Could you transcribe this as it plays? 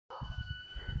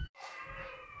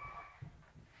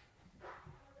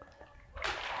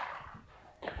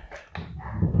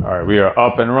All right, we are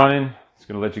up and running. Just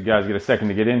gonna let you guys get a second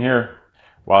to get in here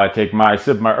while I take my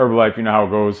sip of my Herbalife. You know how it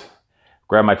goes.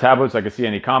 Grab my tablets so I can see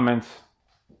any comments.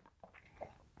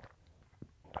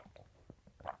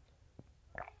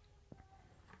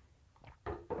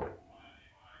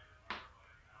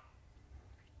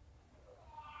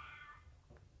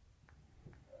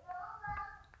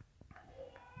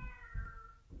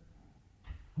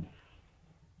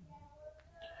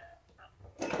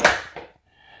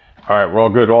 All right, we're all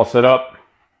good, all set up.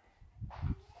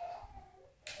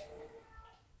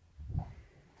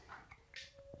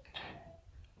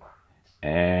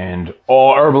 And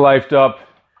all Herbalifed up,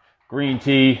 green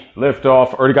tea, lift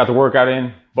off, already got the workout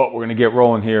in, but we're gonna get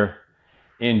rolling here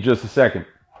in just a second.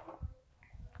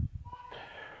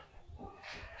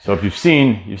 So if you've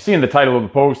seen the title of the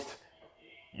post,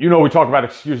 you know we talk about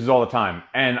excuses all the time,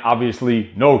 and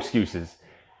obviously no excuses.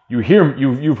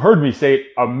 You've heard me say it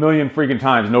a million freaking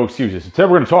times, no excuses. So today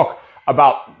we're gonna talk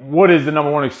about what is the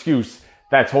number one excuse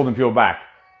that's holding people back.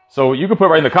 So you can put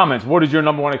right in the comments, what is your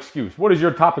number one excuse? What is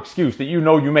your top excuse that you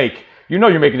know you make? You know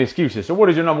you're making excuses. So what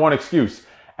is your number one excuse?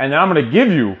 And then I'm going to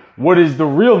give you what is the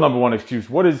real number one excuse.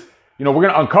 What is, we're going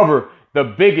to uncover the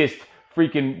biggest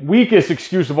freaking weakest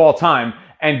excuse of all time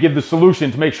and give the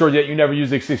solution to make sure that you never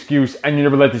use this excuse and you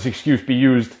never let this excuse be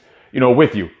used,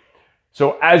 with you.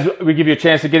 So as we give you a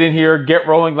chance to get in here, get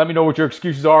rolling, let me know what your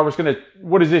excuses are.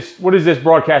 What is this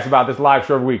broadcast about, this live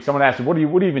show every week? Someone asked me, what do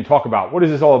you even talk about? What is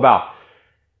this all about?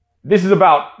 This is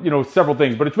about, several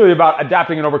things, but it's really about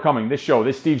adapting and overcoming. This show,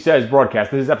 this Steve Says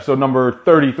broadcast, this is episode number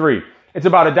 33. It's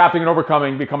about adapting and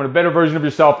overcoming, becoming a better version of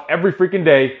yourself every freaking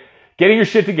day, getting your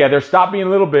shit together, stop being a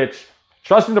little bitch,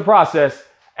 trusting the process,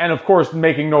 and of course,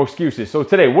 making no excuses. So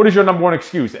today, what is your number one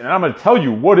excuse? And I'm going to tell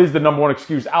you what is the number one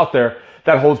excuse out there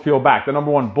that holds people back. The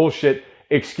number one bullshit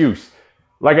excuse.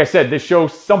 Like I said, this show,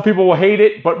 some people will hate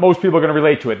it, but most people are going to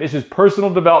relate to it. This is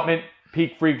personal development,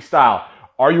 peak freak style.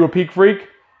 Are you a peak freak?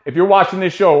 If you're watching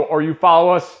this show or you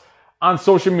follow us on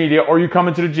social media or you come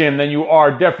into the gym, then you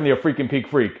are definitely a freaking peak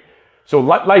freak. So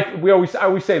life, I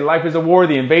always say life is a war,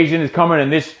 the invasion is coming,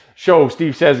 and this show,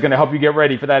 Steve Says, is going to help you get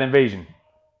ready for that invasion.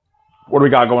 What do we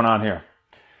got going on here?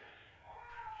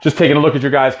 Just taking a look at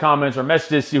your guys' comments or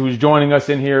messages, see who's joining us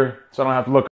in here, so I don't have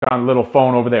to look on the little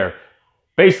phone over there.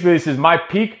 Basically, this is my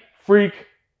peak freak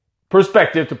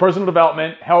perspective to personal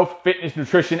development, health, fitness,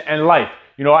 nutrition, and life.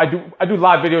 I do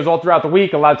live videos all throughout the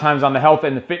week, a lot of times on the health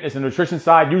and the fitness and nutrition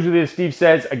side. Usually, as Steve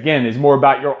Says, again, is more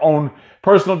about your own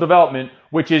personal development,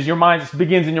 which is your mind,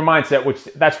 begins in your mindset, which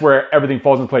that's where everything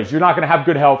falls in place. You're not going to have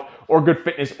good health or good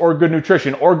fitness or good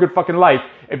nutrition or good fucking life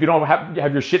if you don't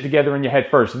have your shit together in your head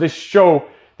first. So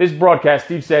this broadcast,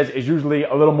 Steve Says, is usually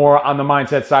a little more on the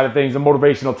mindset side of things, a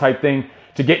motivational type thing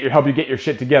to help you get your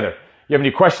shit together. You have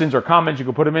any questions or comments, you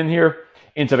can put them in here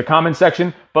into the comment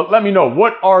section, but let me know,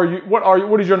 what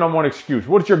is your number one excuse?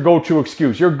 What is your go-to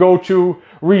excuse? Your go-to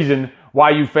reason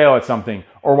why you fail at something,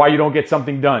 or why you don't get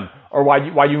something done, or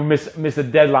why you miss a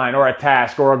deadline or a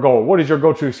task or a goal. What is your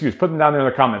go-to excuse? Put them down there in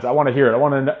the comments. I want to hear it. I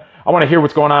want to hear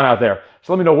what's going on out there.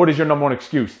 So let me know, what is your number one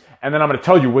excuse? And then I'm going to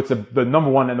tell you what's the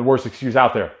number one and the worst excuse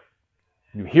out there.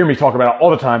 You hear me talk about it all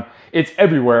the time. It's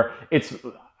everywhere.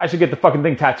 I should get the fucking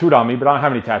thing tattooed on me, but I don't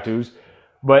have any tattoos.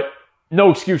 But no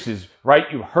excuses, right?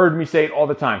 You heard me say it all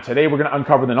the time. Today, we're going to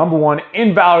uncover the number one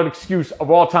invalid excuse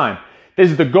of all time. This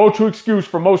is the go-to excuse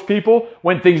for most people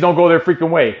when things don't go their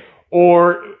freaking way.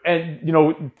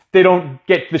 They don't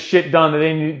get the shit done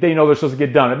that they know they're supposed to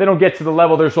get done. Or they don't get to the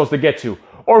level they're supposed to get to.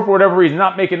 Or for whatever reason,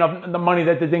 not making the money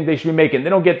that they think they should be making. They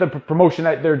don't get the promotion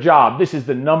at their job. This is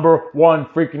the number one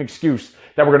freaking excuse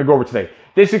that we're going to go over today.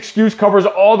 This excuse covers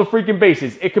all the freaking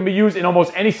bases. It can be used in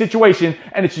almost any situation,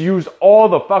 and it's used all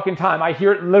the fucking time. I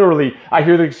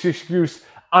hear this excuse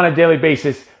on a daily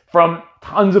basis from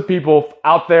tons of people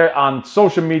out there on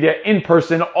social media, in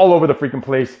person, all over the freaking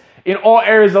place, in all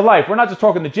areas of life. We're not just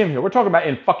talking the gym here. We're talking about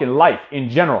in fucking life in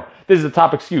general. This is the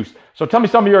top excuse. So tell me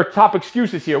some of your top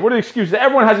excuses here. What are the excuses?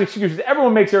 Everyone has excuses.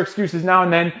 Everyone makes their excuses now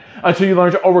and then until you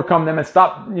learn to overcome them and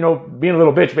stop, being a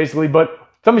little bitch, basically. But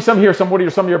tell me what are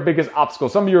some of your biggest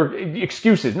obstacles? Some of your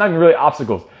excuses, not even really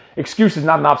obstacles. Excuse is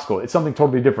not an obstacle. It's something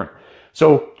totally different.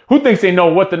 So who thinks they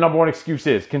know what the number one excuse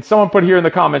is? Can someone put here in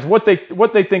the comments what they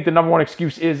think the number one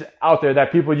excuse is out there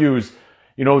that people use?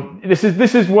 This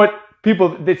is what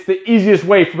people, it's the easiest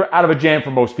way out of a jam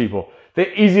for most people.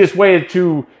 The easiest way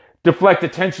to deflect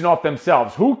attention off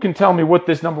themselves. Who can tell me what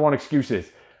this number one excuse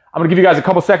is? I'm going to give you guys a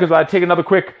couple seconds while I take another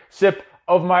quick sip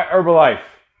of my Herbalife.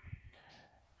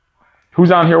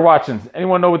 Who's on here watching?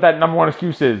 Anyone know what that number one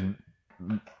excuse is?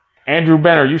 Andrew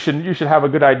Benner, you should have a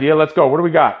good idea. Let's go. What do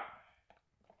we got?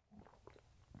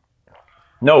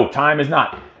 No, time is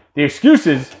not. The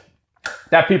excuses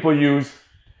that people use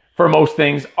for most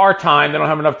things are time. They don't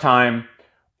have enough time,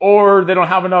 or they don't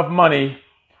have enough money.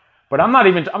 But I'm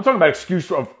talking about excuse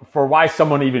for why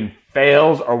someone even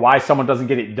fails or why someone doesn't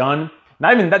get it done.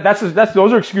 Not even that,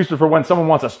 those are excuses for when someone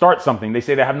wants to start something. They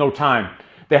say they have no time,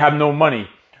 they have no money,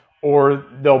 or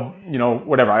they'll,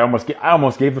 whatever. I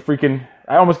almost gave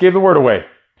the word away.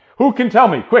 Who can tell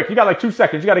me? Quick, you got like 2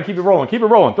 seconds. You got to keep it rolling. Keep it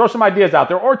rolling. Throw some ideas out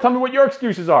there, or tell me what your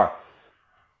excuses are.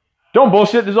 Don't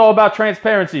bullshit. This is all about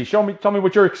transparency. Tell me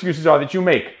what your excuses are that you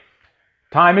make.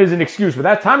 Time is an excuse, but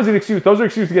that time is an excuse. Those are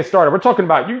excuses to get started. We're talking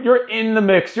about you're in the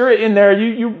mix. You're in there.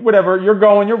 You whatever. You're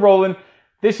going. You're rolling.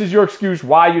 This is your excuse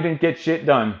why you didn't get shit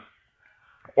done,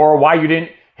 or why you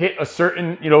didn't hit a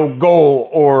certain goal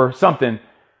or something.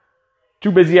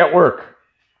 Too busy at work.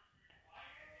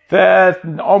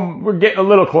 We're getting a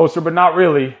little closer, but not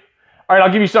really. All right,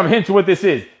 I'll give you some hints of what this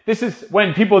is. This is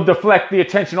when people deflect the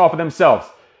attention off of themselves.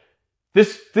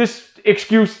 This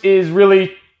excuse is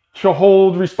really to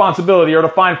hold responsibility or to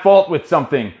find fault with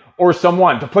something or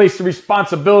someone, to place the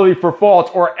responsibility for fault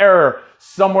or error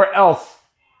somewhere else,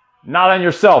 not on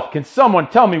yourself. Can someone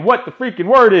tell me what the freaking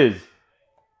word is?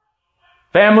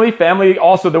 Family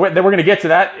also, we're going to get to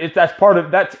that.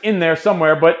 That's in there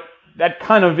somewhere, but that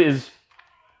kind of is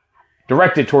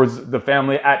directed towards the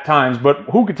family at times. But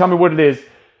who can tell me what it is?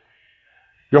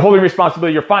 You're holding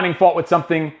responsibility. You're finding fault with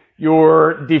something.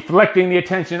 You're deflecting the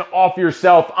attention off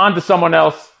yourself onto someone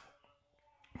else.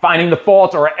 Finding the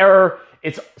fault or error.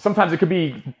 Sometimes it could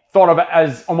be thought of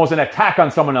as almost an attack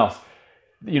on someone else.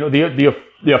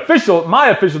 My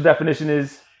official definition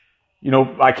is,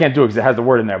 I can't do it because it has the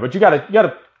word in there, but you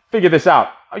gotta figure this out.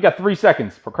 I got 3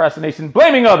 seconds. Procrastination.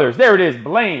 Blaming others. There it is.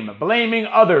 Blame. Blaming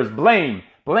others. Blame.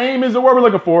 Blame is the word we're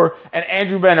looking for. And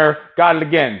Andrew Benner got it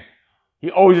again. He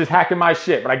always is hacking my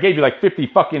shit, but I gave you like 50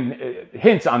 fucking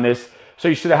hints on this, so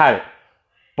you should have had it.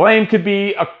 Blame could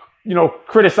be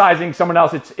criticizing someone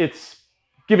else. It's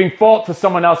giving fault to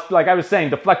someone else. Like I was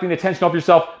saying, deflecting the attention off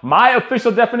yourself. My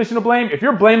official definition of blame, if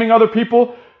you're blaming other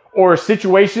people or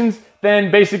situations,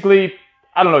 then basically,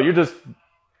 I don't know, you're just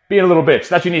being a little bitch.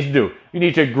 That's what you need to do. You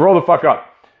need to grow the fuck up.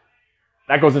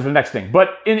 That goes into the next thing.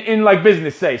 But in like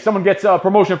business, say someone gets a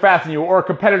promotion faster than you, or a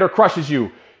competitor crushes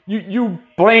you. You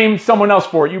blame someone else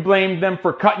for it. You blame them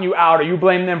for cutting you out, or you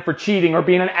blame them for cheating or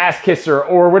being an ass kisser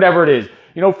or whatever it is.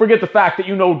 Forget the fact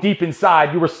that deep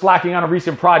inside you were slacking on a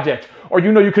recent project, or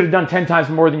you could have done 10 times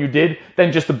more than you did,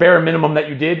 than just the bare minimum that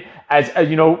you did, as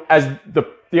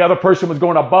the other person was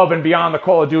going above and beyond the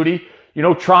call of duty,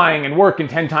 trying and working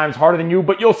 10 times harder than you,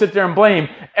 but you'll sit there and blame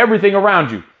everything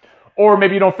around you. Or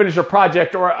maybe you don't finish a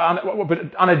project or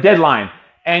on a deadline,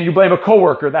 and you blame a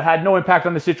coworker that had no impact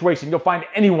on the situation. You'll find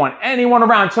anyone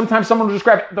around. Sometimes someone will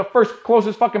describe the first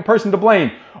closest fucking person to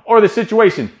blame, or the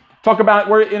situation. Talk about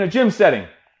we're in a gym setting.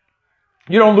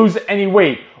 You don't lose any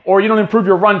weight, or you don't improve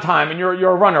your run time, and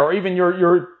you're a runner, or even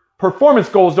your performance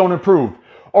goals don't improve,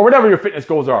 or whatever your fitness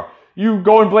goals are. You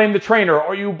go and blame the trainer,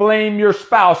 or you blame your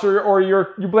spouse, or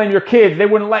you blame your kids. They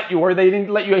wouldn't let you, or they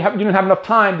didn't let you. You didn't have enough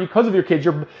time because of your kids.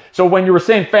 So when you were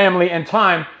saying family and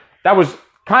time, that was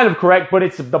kind of correct, but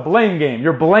it's the blame game.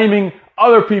 You're blaming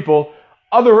other people,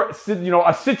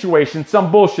 a situation,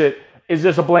 some bullshit is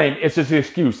just a blame. It's just an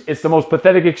excuse. It's the most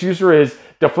pathetic excuse there is,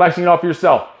 deflecting it off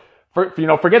yourself.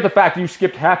 Forget the fact that you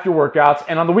skipped half your workouts,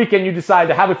 and on the weekend you decide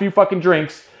to have a few fucking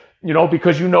drinks,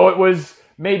 because it was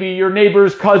maybe your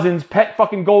neighbor's cousin's pet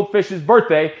fucking goldfish's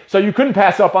birthday, so you couldn't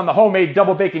pass up on the homemade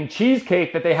double bacon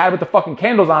cheesecake that they had with the fucking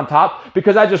candles on top,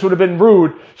 because that just would have been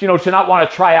rude, to not want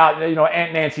to try out,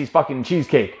 Aunt Nancy's fucking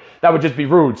cheesecake. That would just be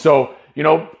rude. So,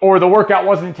 or the workout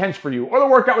wasn't intense for you, or the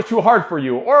workout was too hard for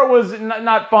you, or it was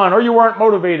not fun, or you weren't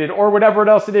motivated, or whatever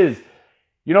else it is,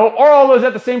 or all those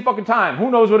at the same fucking time. Who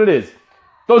knows what it is?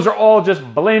 Those are all just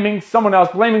blaming someone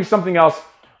else, blaming something else,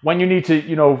 when you need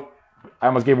to, I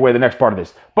almost gave away the next part of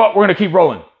this, but we're going to keep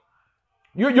rolling.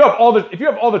 If you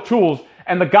have all the tools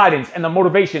and the guidance and the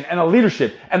motivation and the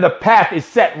leadership, and the path is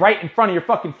set right in front of your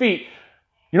fucking feet,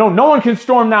 no one can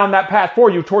storm down that path for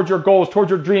you towards your goals, towards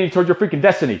your dreams, towards your freaking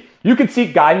destiny. You can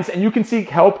seek guidance, and you can seek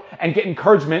help and get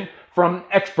encouragement from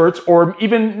experts, or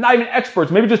even not even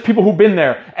experts, maybe just people who've been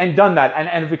there and done that and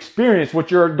have experienced what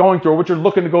you're going through, or what you're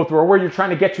looking to go through, or where you're trying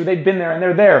to get to. They've been there and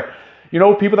they're there.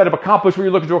 People that have accomplished what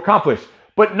you're looking to accomplish.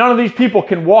 But none of these people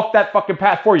can walk that fucking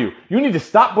path for you. You need to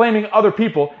stop blaming other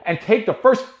people and take the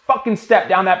first fucking step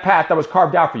down that path that was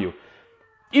carved out for you.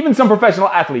 Even some professional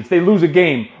athletes, they lose a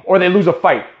game or they lose a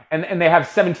fight, and they have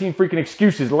 17 freaking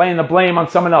excuses, laying the blame on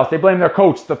someone else. They blame their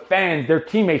coach, the fans, their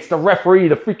teammates, the referee,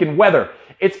 the freaking weather.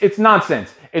 It's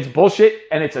nonsense. It's bullshit,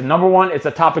 and it's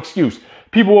a top excuse.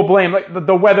 People will blame like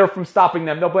the weather from stopping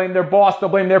them. They'll blame their boss. They'll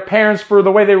blame their parents for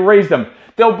the way they raised them.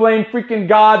 They'll blame freaking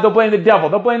God. They'll blame the devil.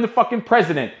 They'll blame the fucking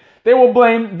president. They will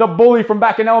blame the bully from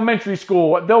back in elementary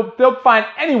school. They'll find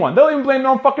anyone. They'll even blame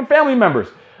their own fucking family members.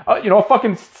 A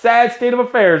fucking sad state of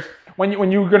affairs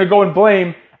when you're going to go and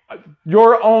blame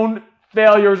your own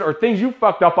failures or things you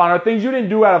fucked up on or things you didn't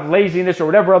do out of laziness or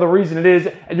whatever other reason it is,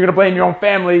 and you're going to blame your own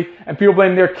family, and people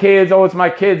blame their kids. Oh, it's my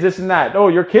kids, this and that. Oh,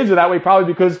 your kids are that way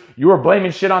probably because you were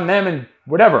blaming shit on them and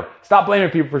whatever. Stop blaming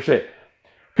people for shit.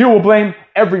 People will blame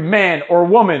every man or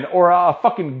woman or a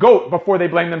fucking goat before they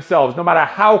blame themselves, no matter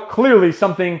how clearly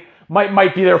something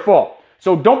might be their fault.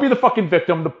 So don't be the fucking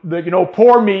victim,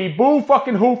 poor me, boo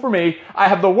fucking who for me. I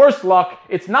have the worst luck.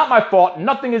 It's not my fault.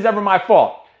 Nothing is ever my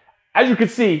fault. As you can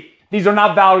see, these are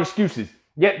not valid excuses.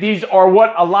 Yet these are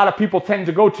what a lot of people tend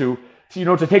to go to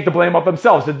take the blame off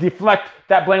themselves, to deflect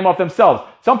that blame off themselves.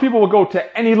 Some people will go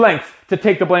to any lengths to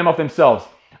take the blame off themselves,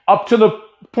 up to the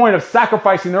point of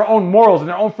sacrificing their own morals and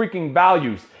their own freaking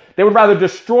values. They would rather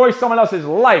destroy someone else's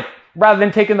life rather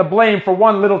than taking the blame for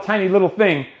one little tiny little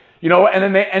thing, and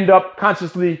then they end up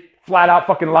consciously flat out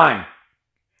fucking lying.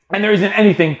 And there isn't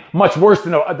anything much worse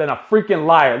than a freaking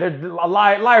liar.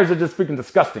 Liars are just freaking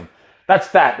disgusting. That's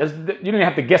that. You don't even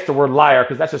have to guess the word liar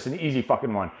because that's just an easy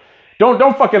fucking one.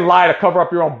 Don't fucking lie to cover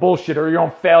up your own bullshit or your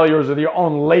own failures or your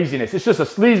own laziness. It's just a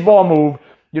sleazeball move,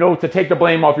 to take the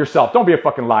blame off yourself. Don't be a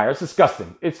fucking liar. It's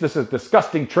disgusting. It's just a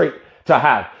disgusting trait to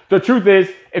have. The truth is,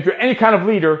 if you're any kind of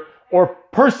leader or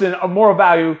person of moral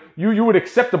value, you would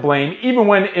accept the blame even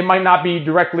when it might not be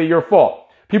directly your fault.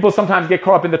 People sometimes get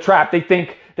caught up in the trap. They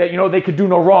think that, they could do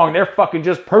no wrong. They're fucking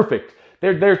just perfect.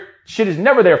 Their shit is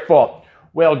never their fault.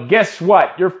 Well, guess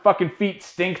what? Your fucking feet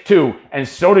stink too, and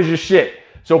so does your shit.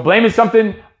 So blaming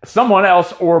someone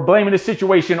else, or blaming the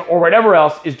situation, or whatever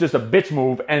else is just a bitch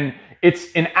move, and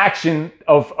it's an action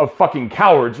of fucking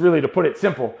cowards, really, to put it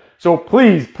simple. So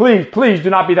please, please, please do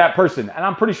not be that person. And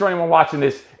I'm pretty sure anyone watching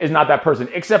this is not that person,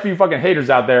 except for you fucking haters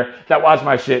out there that watch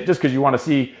my shit just because you want to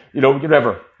see,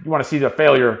 whatever. You want to see the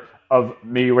failure of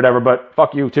me or whatever, but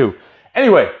fuck you too.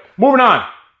 Anyway, moving on.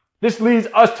 This leads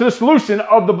us to the solution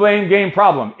of the blame game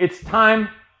problem. It's time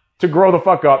to grow the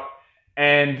fuck up.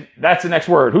 And that's the next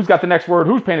word. Who's got the next word?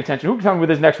 Who's paying attention? Who can tell me what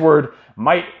this next word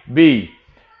might be?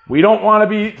 We don't want to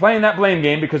be playing that blame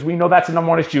game because we know that's the number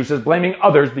one excuse, is blaming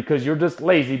others because you're just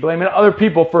lazy, blaming other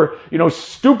people for,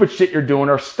 stupid shit you're doing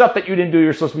or stuff that you didn't do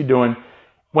you're supposed to be doing,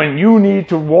 when you need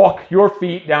to walk your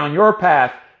feet down your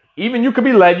path. Even you could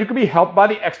be led, you could be helped by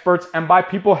the experts and by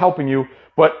people helping you,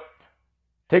 but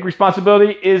take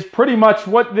responsibility is pretty much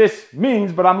what this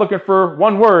means, but I'm looking for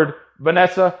one word.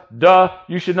 Vanessa,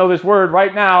 you should know this word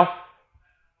right now,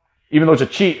 even though it's a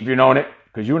cheat if you're knowing it,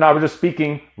 because you and I were just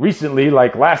speaking recently,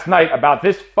 like last night, about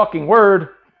this fucking word.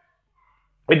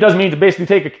 It does mean to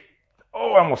basically I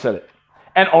almost said it.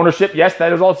 And ownership, yes,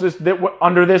 that is also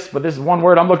under this, but this is one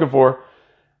word I'm looking for.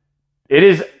 It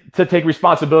is to take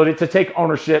responsibility, to take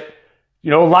ownership,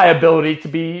 liability, to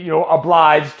be,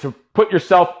 obliged to put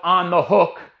yourself on the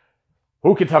hook.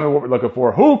 Who can tell me what we're looking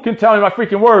for? Who can tell me my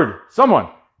freaking word? Someone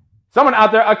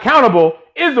out there. Accountable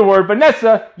is the word.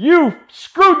 Vanessa, you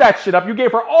screwed that shit up. You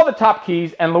gave her all the top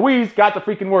keys, and Louise got the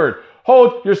freaking word.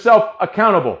 Hold yourself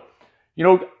accountable.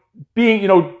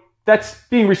 That's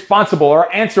being responsible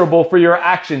or answerable for your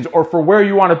actions, or for where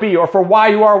you want to be, or for why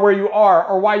you are where you are,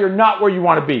 or why you're not where you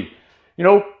want to be.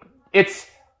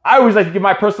 I always like to give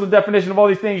my personal definition of all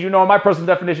these things. My personal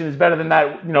definition is better than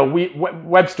that,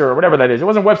 Webster or whatever that is. It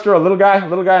wasn't Webster, a little guy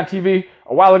on TV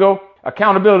a while ago.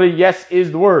 Accountability, yes,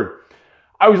 is the word.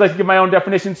 I always like to give my own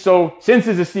definition. So since,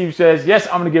 as Steve says, yes,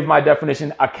 I'm going to give my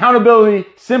definition. Accountability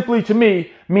simply to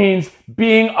me means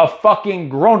being a fucking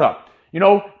grown-up.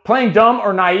 Playing dumb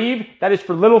or naive, that is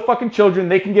for little fucking children.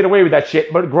 They can get away with that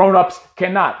shit, but grown-ups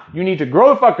cannot. You need to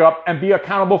grow the fuck up and be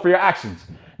accountable for your actions.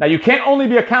 Now, you can't only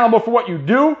be accountable for what you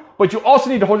do, but you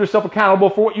also need to hold yourself accountable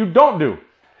for what you don't do.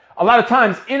 A lot of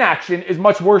times, inaction is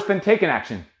much worse than taking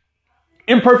action.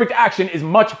 Imperfect action is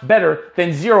much better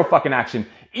than zero fucking action.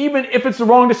 Even if it's the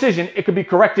wrong decision, it could be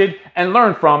corrected and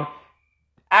learned from.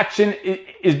 Action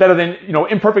is better than,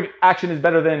 imperfect action is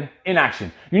better than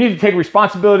inaction. You need to take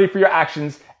responsibility for your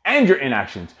actions and your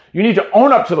inactions. You need to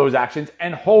own up to those actions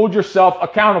and hold yourself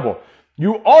accountable.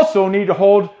 You also need to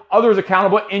hold others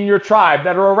accountable in your tribe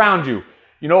that are around you.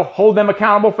 Hold them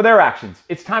accountable for their actions.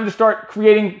 It's time to start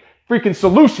creating freaking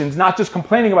solutions, not just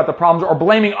complaining about the problems or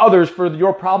blaming others for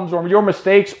your problems or your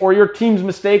mistakes or your team's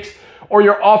mistakes or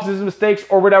your office's mistakes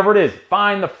or whatever it is.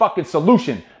 Find the fucking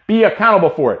solution. Be accountable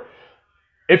for it.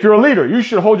 If you're a leader, you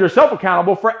should hold yourself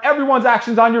accountable for everyone's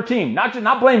actions on your team.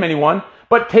 Not blame anyone,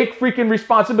 but take freaking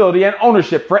responsibility and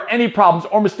ownership for any problems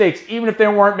or mistakes, even if they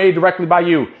weren't made directly by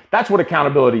you. That's what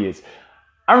accountability is.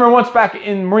 I remember once back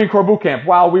in Marine Corps boot camp,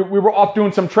 while we were off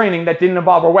doing some training that didn't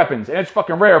involve our weapons. And it's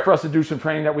fucking rare for us to do some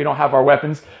training that we don't have our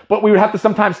weapons. But we would have to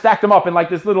sometimes stack them up in like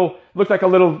this little, looked like a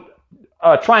little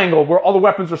triangle where all the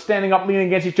weapons were standing up, leaning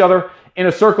against each other in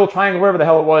a circle, triangle, wherever the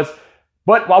hell it was.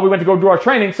 But while we went to go do our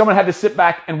training, someone had to sit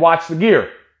back and watch the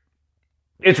gear.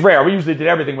 It's rare. We usually did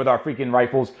everything with our freaking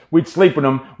rifles. We'd sleep with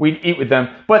them. We'd eat with them.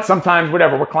 But sometimes,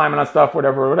 whatever, we're climbing on stuff,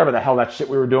 whatever the hell that shit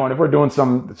we were doing. If we're doing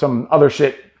some other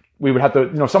shit, we would have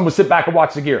to, someone would sit back and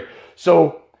watch the gear.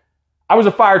 So I was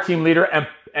a fire team leader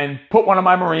and put one of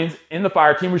my Marines in the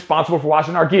fire team responsible for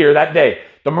watching our gear that day.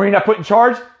 The Marine I put in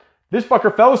charge, this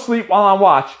fucker fell asleep while on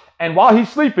watch. And while he's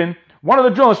sleeping, one of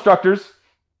the drill instructors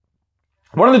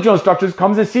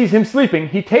comes and sees him sleeping.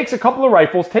 He takes a couple of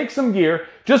rifles, takes some gear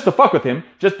just to fuck with him,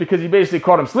 just because he basically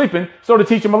caught him sleeping, so to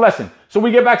teach him a lesson. So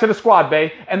we get back to the squad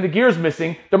bay and the gear's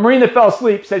missing. The Marine that fell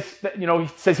asleep says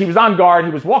he was on guard.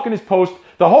 He was walking his post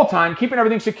the whole time, keeping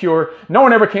everything secure. No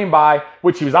one ever came by,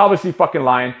 which he was obviously fucking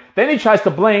lying. Then he tries to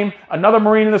blame another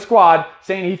Marine in the squad,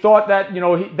 saying he thought that,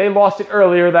 they lost it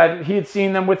earlier, that he had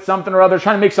seen them with something or other,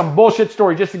 trying to make some bullshit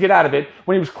story just to get out of it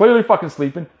when he was clearly fucking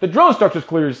sleeping. The drill instructors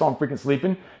clearly saw him freaking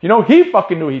sleeping. He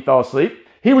fucking knew he fell asleep.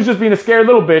 He was just being a scared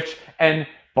little bitch and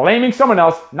blaming someone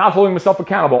else, not holding himself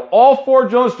accountable. All 4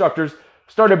 drill instructors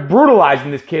started brutalizing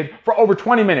this kid for over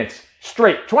 20 minutes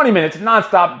straight. 20 minutes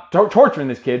nonstop torturing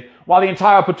this kid while the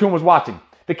entire platoon was watching.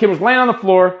 The kid was laying on the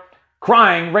floor,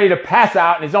 crying, ready to pass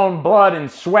out in his own blood and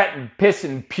sweat and piss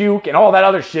and puke and all that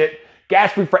other shit,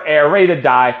 gasping for air, ready to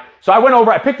die. So I went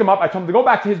over, I picked him up, I told him to go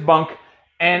back to his bunk,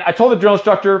 and I told the drill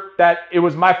instructor that it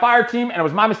was my fire team and it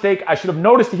was my mistake. I should have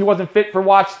noticed that he wasn't fit for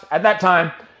watch at that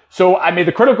time. So I made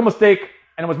the critical mistake,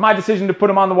 and it was my decision to put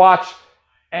him on the watch.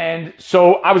 And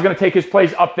so I was going to take his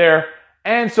place up there.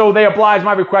 And so they obliged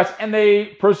my request, and they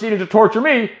proceeded to torture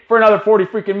me for another 40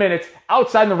 freaking minutes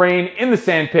outside in the rain in the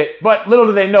sand pit. But little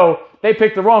do they know, they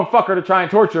picked the wrong fucker to try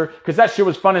and torture, because that shit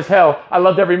was fun as hell. I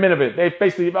loved every minute of it. They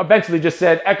basically eventually just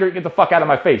said, Eckert, get the fuck out of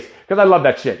my face, because I love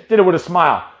that shit. Did it with a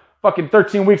smile. Fucking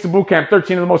 13 weeks of boot camp,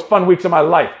 13 of the most fun weeks of my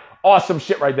life. Awesome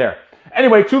shit right there.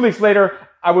 Anyway, 2 weeks later,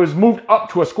 I was moved up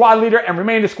to a squad leader and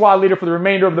remained a squad leader for the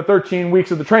remainder of the 13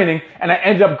 weeks of the training, and I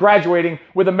ended up graduating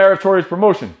with a meritorious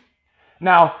promotion.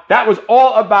 Now, that was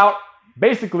all about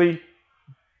basically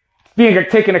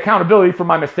taking accountability for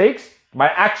my mistakes, my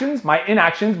actions, my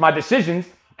inactions, my decisions,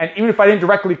 and even if I didn't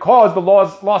directly cause the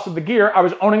loss of the gear, I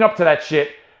was owning up to that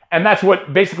shit, and that's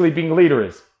what basically being a leader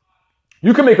is.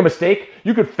 You can make a mistake,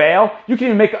 you could fail, you can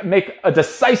even make a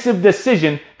decisive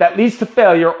decision that leads to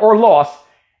failure or loss,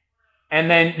 and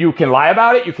then you can lie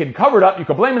about it, you can cover it up, you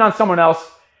can blame it on someone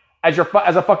else as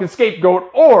a fucking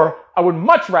scapegoat, or I would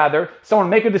much rather someone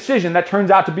make a decision that turns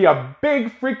out to be a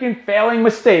big freaking failing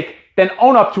mistake than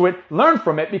own up to it, learn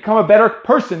from it, become a better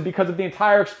person because of the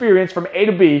entire experience from A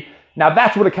to B. Now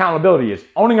that's what accountability is.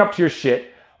 Owning up to your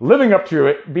shit, living up to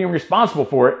it, being responsible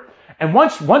for it. And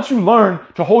once you learn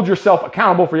to hold yourself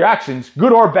accountable for your actions,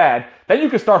 good or bad, then you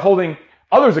can start holding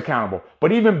others accountable.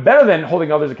 But even better than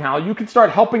holding others accountable, you can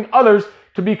start helping others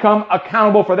to become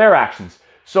accountable for their actions.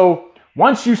 So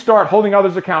once you start holding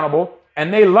others accountable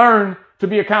and they learn to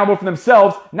be accountable for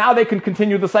themselves, now they can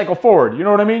continue the cycle forward. You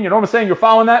know what I mean? You know what I'm saying? You're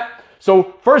following that?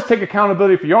 So first take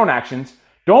accountability for your own actions.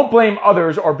 Don't blame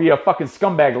others or be a fucking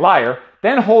scumbag liar.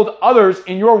 Then hold others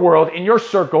in your world, in your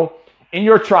circle, in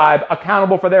your tribe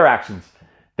accountable for their actions.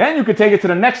 Then you can take it to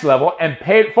the next level and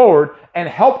pay it forward and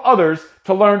help others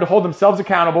to learn to hold themselves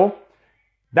accountable.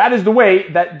 That is the way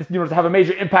that, to have a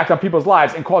major impact on people's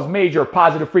lives and cause major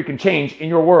positive freaking change in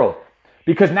your world.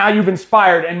 Because now you've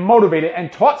inspired and motivated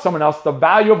and taught someone else the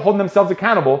value of holding themselves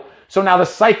accountable. So now the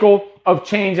cycle of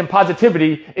change and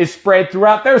positivity is spread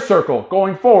throughout their circle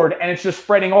going forward. And it's just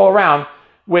spreading all around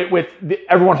with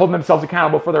everyone holding themselves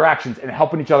accountable for their actions and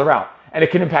helping each other out. And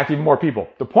it can impact even more people.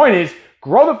 The point is,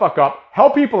 grow the fuck up,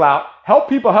 help people out, help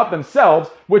people help themselves,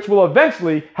 which will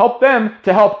eventually help them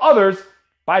to help others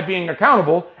by being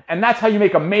accountable. And that's how you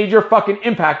make a major fucking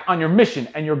impact on your mission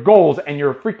and your goals and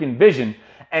your freaking vision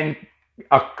and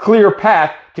a clear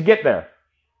path to get there.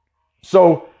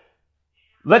 So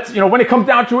let's, when it comes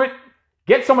down to it,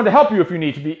 get someone to help you if you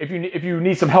need to be, if you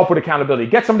need some help with accountability.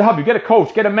 Get someone to help you. Get a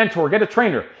coach, get a mentor, get a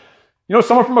trainer.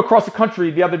 Someone from across the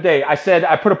country the other day, I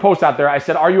put a post out there. I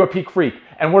said, are you a peak freak?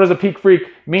 And what does a peak freak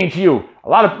mean to you? A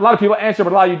lot of people answered,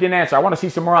 but a lot of you didn't answer. I want to see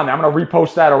some more on there. I'm going to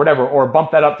repost that or whatever, or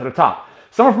bump that up to the top.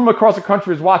 Someone from across the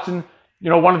country is watching,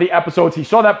 one of the episodes. He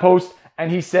saw that post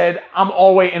and he said, I'm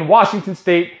all the way in Washington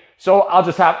State. So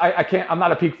I'm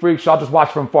not a peak freak, so I'll just watch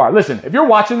from far. Listen, if you're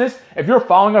watching this, if you're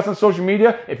following us on social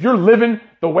media, if you're living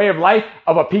the way of life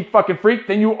of a peak fucking freak,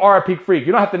 then you are a peak freak.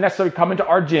 You don't have to necessarily come into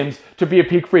our gyms to be a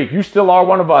peak freak. You still are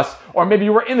one of us. Or maybe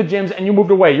you were in the gyms and you moved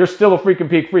away. You're still a freaking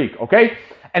peak freak, okay?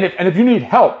 And if you need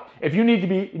help, if you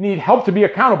need help to be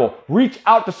accountable, reach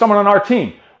out to someone on our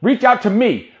team. Reach out to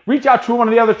me. Reach out to one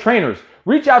of the other trainers.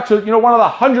 Reach out to, one of the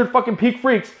 100 fucking peak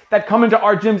freaks that come into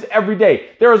our gyms every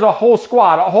day. There is a whole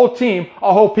squad, a whole team,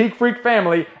 a whole peak freak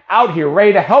family out here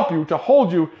ready to help you, to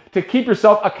hold you, to keep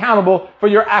yourself accountable for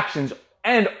your actions.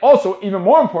 And also, even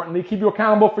more importantly, keep you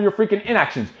accountable for your freaking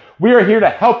inactions. We are here to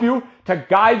help you, to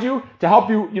guide you, to help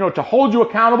you, to hold you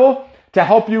accountable, to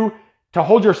help you to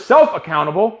hold yourself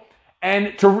accountable,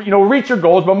 and to, reach your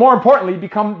goals, but more importantly,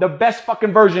 become the best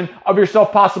fucking version of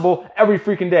yourself possible every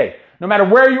freaking day. No matter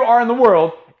where you are in the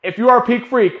world, if you are a peak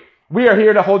freak, we are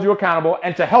here to hold you accountable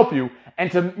and to help you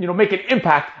and to, make an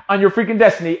impact on your freaking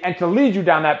destiny and to lead you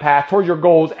down that path towards your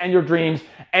goals and your dreams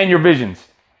and your visions.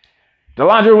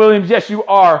 Delondre Williams, yes, you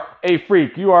are a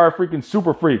freak. You are a freaking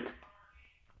super freak.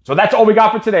 So that's all we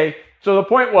got for today. So the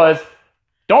point was,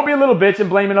 don't be a little bitch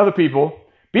and blaming other people.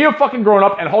 Be a fucking grown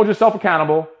up and hold yourself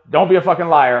accountable. Don't be a fucking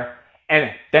liar.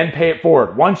 And then pay it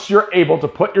forward. Once you're able to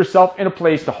put yourself in a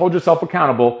place to hold yourself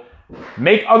accountable,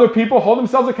 make other people hold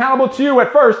themselves accountable to you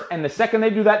at first. And the second they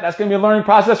do that, that's going to be a learning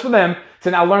process for them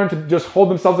to now learn to just hold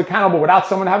themselves accountable without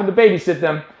someone having to babysit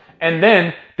them. And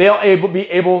then they'll be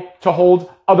able to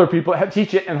hold other people,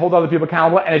 teach it and hold other people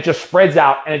accountable. And it just spreads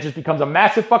out and it just becomes a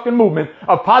massive fucking movement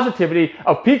of positivity,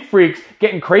 of peak freaks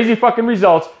getting crazy fucking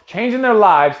results, changing their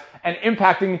lives and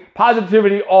impacting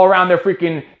positivity all around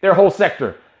their whole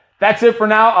sector. That's it for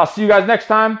now. I'll see you guys next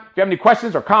time. If you have any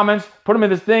questions or comments, put them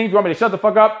in this thing. If you want me to shut the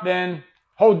fuck up, then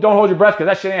don't hold your breath because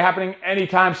that shit ain't happening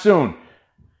anytime soon.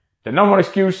 The number one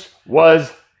excuse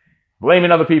was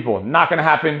blaming other people. Not going to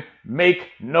happen. Make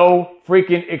no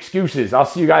freaking excuses. I'll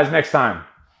see you guys next time.